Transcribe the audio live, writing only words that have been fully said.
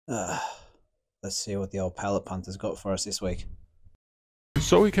Let's see what the old pallet punter's got for us this week.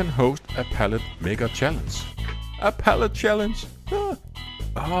 So we can host a pallet maker challenge. A pallet challenge?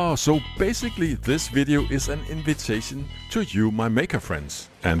 So basically this video is an invitation to you, my maker friends.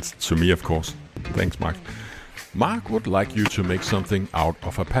 And to me, of course. Thanks, Mark. Mark would like you to make something out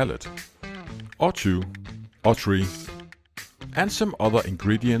of a pallet. Or two, or three. And some other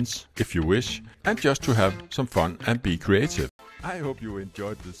ingredients, if you wish. And just to have some fun and be creative. I hope you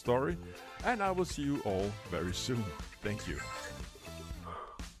enjoyed the story. And I will see you all very soon. Thank you.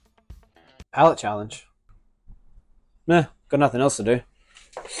 Pallet challenge. Nah, got nothing else to do.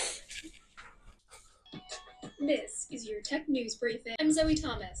 This is your tech news briefing. I'm Zoe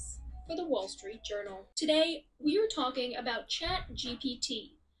Thomas for the Wall Street Journal. Today, we are talking about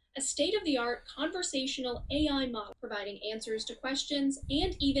ChatGPT, a state-of-the-art conversational AI model providing answers to questions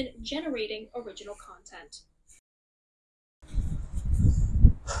and even generating original content.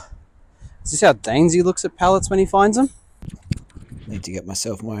 Is this how Dainsy looks at pallets when he finds them? Need to get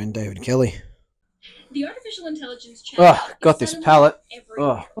myself my own David Kelly. The artificial intelligence chat got this pallet.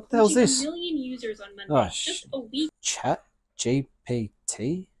 Everywhere, What the hell's this? 1 million users on Monday, just a week. Chat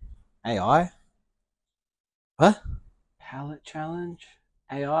GPT AI? What? Pallet challenge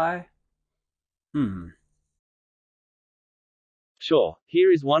AI? Sure,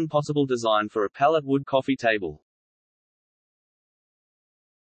 here is one possible design for a pallet wood coffee table.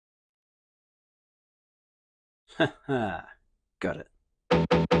 Haha, got it.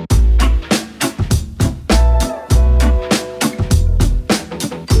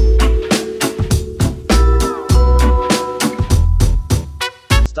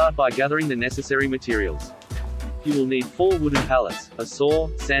 Start by gathering the necessary materials. You will need 4 wooden pallets, a saw,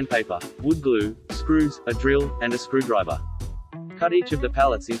 sandpaper, wood glue, screws, a drill, and a screwdriver. Cut each of the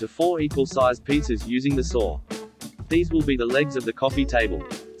pallets into 4 equal-sized pieces using the saw. These will be the legs of the coffee table.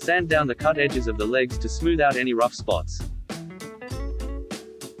 Sand down the cut edges of the legs to smooth out any rough spots.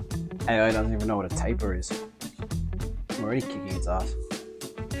 AI doesn't even know what a taper is. I'm already kicking its ass.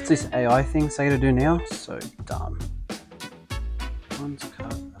 What's this AI thing say to do now? So dumb. Once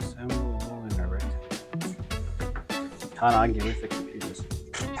cut, assemble all in a rectangle. Can't argue with the computers.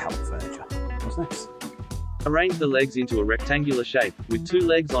 Pallet furniture. What's next? Arrange the legs into a rectangular shape, with 2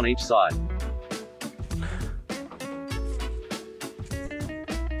 legs on each side.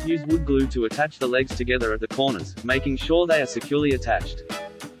 Use wood glue to attach the legs together at the corners, making sure they are securely attached.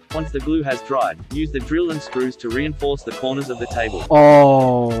 Once the glue has dried, use the drill and screws to reinforce the corners of the table.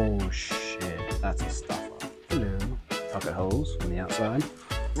 Oh shit, that's a stuffer. Hello. Pocket holes on the outside.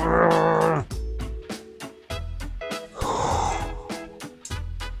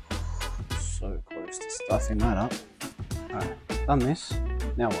 So close to stuffing that up. Alright, done this.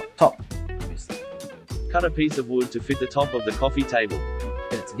 Now what? Top. Obviously. Cut a piece of wood to fit the top of the coffee table.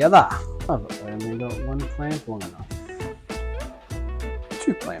 Get it together. I've only got 1 clamp long enough.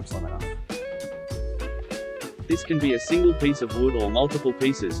 2 clamps long enough. This can be a single piece of wood or multiple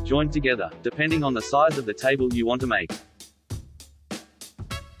pieces joined together, depending on the size of the table you want to make.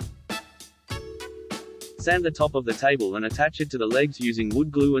 Sand the top of the table and attach it to the legs using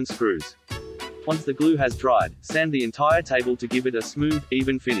wood glue and screws. Once the glue has dried, sand the entire table to give it a smooth,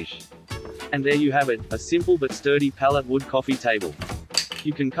 even finish. And there you have it, a simple but sturdy pallet wood coffee table.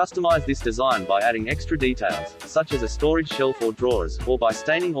 You can customize this design by adding extra details, such as a storage shelf or drawers, or by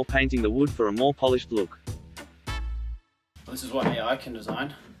staining or painting the wood for a more polished look. This is what AI can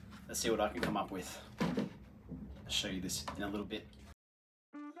design. Let's see what I can come up with. I'll show you this in a little bit.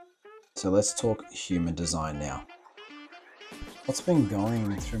 So let's talk human design now. What's been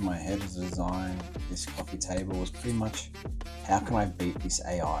going through my head as a design this coffee table was pretty much, how can I beat this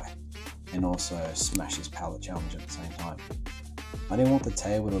AI and also smash this pallet challenge at the same time? I didn't want the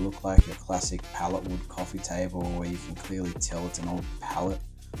table to look like your classic pallet wood coffee table where you can clearly tell it's an old pallet.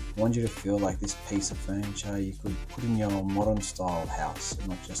 I want you to feel like this piece of furniture you could put in your modern style house and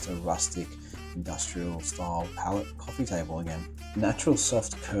not just a rustic industrial style pallet coffee table again. Natural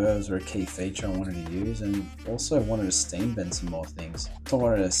soft curves were a key feature I wanted to use, and also wanted to steam bend some more things. So I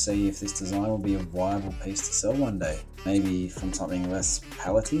wanted to see if this design would be a viable piece to sell one day, maybe from something less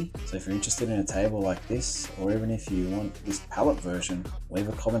pallety. So if you're interested in a table like this, or even if you want this pallet version, leave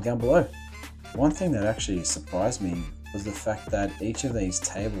a comment down below. One thing that actually surprised me was the fact that each of these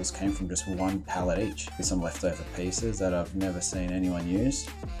tables came from just 1 pallet each, with some leftover pieces that I've never seen anyone use.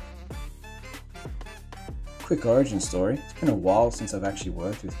 Quick origin story, it's been a while since I've actually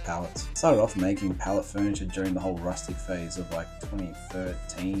worked with pallets. I started off making pallet furniture during the whole rustic phase of like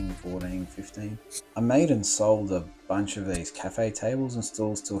 2013, 14, 15. I made and sold a bunch of these cafe tables and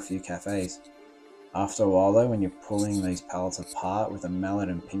stools to a few cafes. After a while though, when you're pulling these pallets apart with a mallet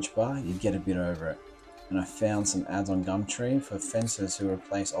and pinch bar, you get a bit over it. And I found some ads on Gumtree for fencers who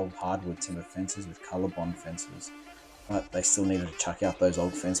replace old hardwood timber fences with ColourBond fences. But they still needed to chuck out those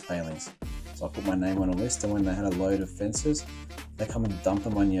old fence palings. So I put my name on a list, and when they had a load of fences, they come and dump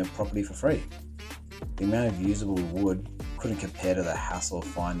them on your property for free. The amount of usable wood couldn't compare to the hassle of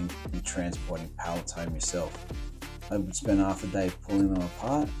finding and transporting pallets home yourself. I would spend half a day pulling them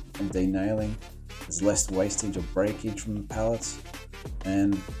apart and denailing. There's less wastage or breakage from the pallets,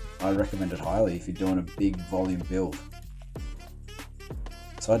 and I recommend it highly if you're doing a big volume build.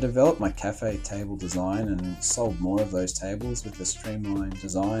 So I developed my cafe table design and sold more of those tables with the streamlined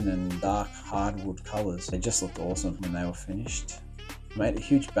design and dark hardwood colours. They just looked awesome when they were finished. I made a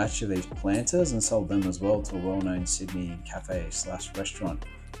huge batch of these planters and sold them as well to a well-known Sydney cafe/restaurant,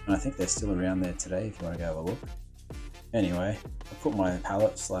 and I think they're still around there today if you want to go have a look. Anyway, I put my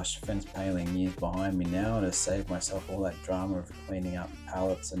pallet/fence paling years behind me now to save myself all that drama of cleaning up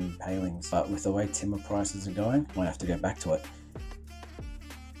pallets and palings, but with the way timber prices are going, I might have to go back to it.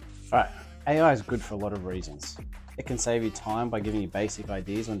 Alright, AI is good for a lot of reasons. It can save you time by giving you basic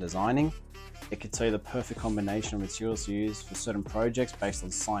ideas when designing. It can tell you the perfect combination of materials to use for certain projects based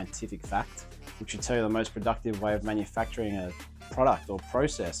on scientific fact, which will tell you the most productive way of manufacturing a product or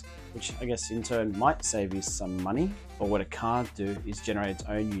process, which I guess in turn might save you some money. But what it can't do is generate its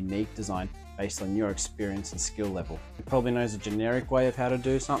own unique design based on your experience and skill level. It probably knows a generic way of how to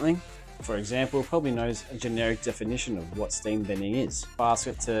do something. For example, it probably knows a generic definition of what steam bending is. If I ask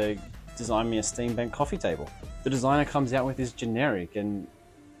it to design me a steam bent coffee table, the designer comes out with is generic and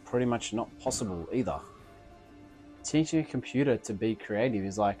pretty much not possible either. Teaching a computer to be creative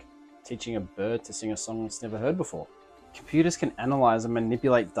is like teaching a bird to sing a song it's never heard before. Computers can analyze and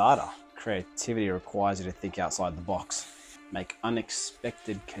manipulate data. Creativity requires you to think outside the box, make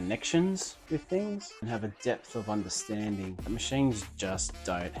unexpected connections with things, and have a depth of understanding that machines just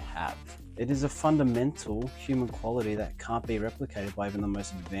don't have. It is a fundamental human quality that can't be replicated by even the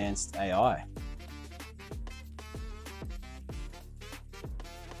most advanced AI.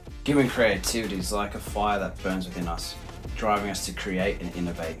 Human creativity is like a fire that burns within us, driving us to create and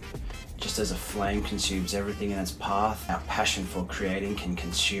innovate. Just as a flame consumes everything in its path, our passion for creating can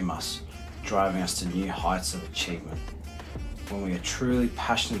consume us, driving us to new heights of achievement. When we are truly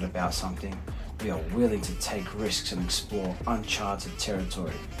passionate about something, we are willing to take risks and explore uncharted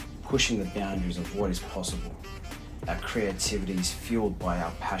territory, pushing the boundaries of what is possible. Our creativity is fueled by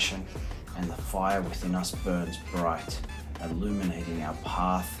our passion, and the fire within us burns bright, illuminating our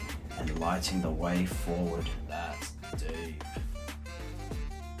path and lighting the way forward. That's deep.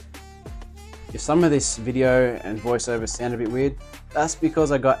 If some of this video and voiceover sound a bit weird, that's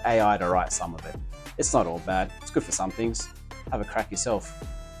because I got AI to write some of it. It's not all bad, it's good for some things. Have a crack yourself.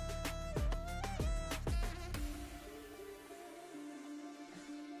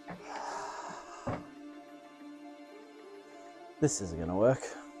 This isn't gonna work.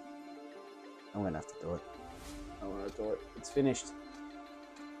 I'm gonna have to do it. I wanna do it. It's finished.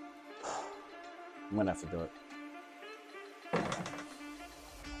 I'm gonna have to do it.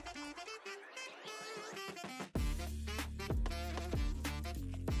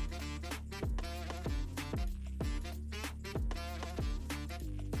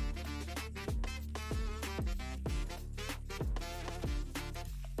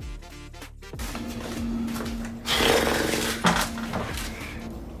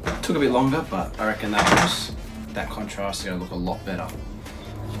 Took a bit longer, but I reckon that contrast is going to look a lot better.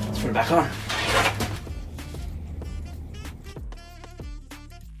 Let's put it back on.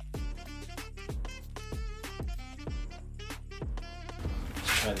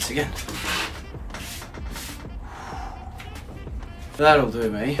 Let's try this again. That'll do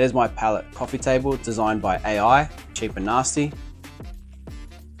me. There's my pallet coffee table designed by AI, cheap and nasty.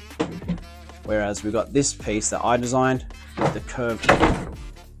 Whereas we got this piece that I designed with the curved.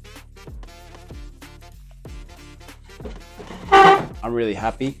 I'm really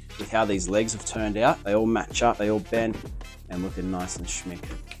happy with how these legs have turned out. They all match up, they all bend and looking nice and schmick.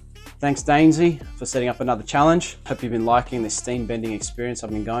 Thanks Dainsy for setting up another challenge. Hope you've been liking this steam bending experience I've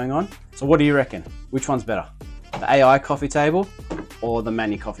been going on. So what do you reckon? Which one's better? The AI coffee table or the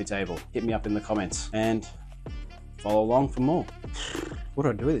Manny coffee table? Hit me up in the comments and follow along for more. What do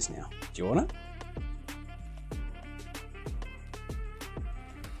I do with this now? Do you want it?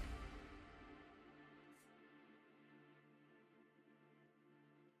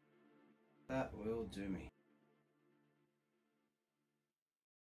 That will do me.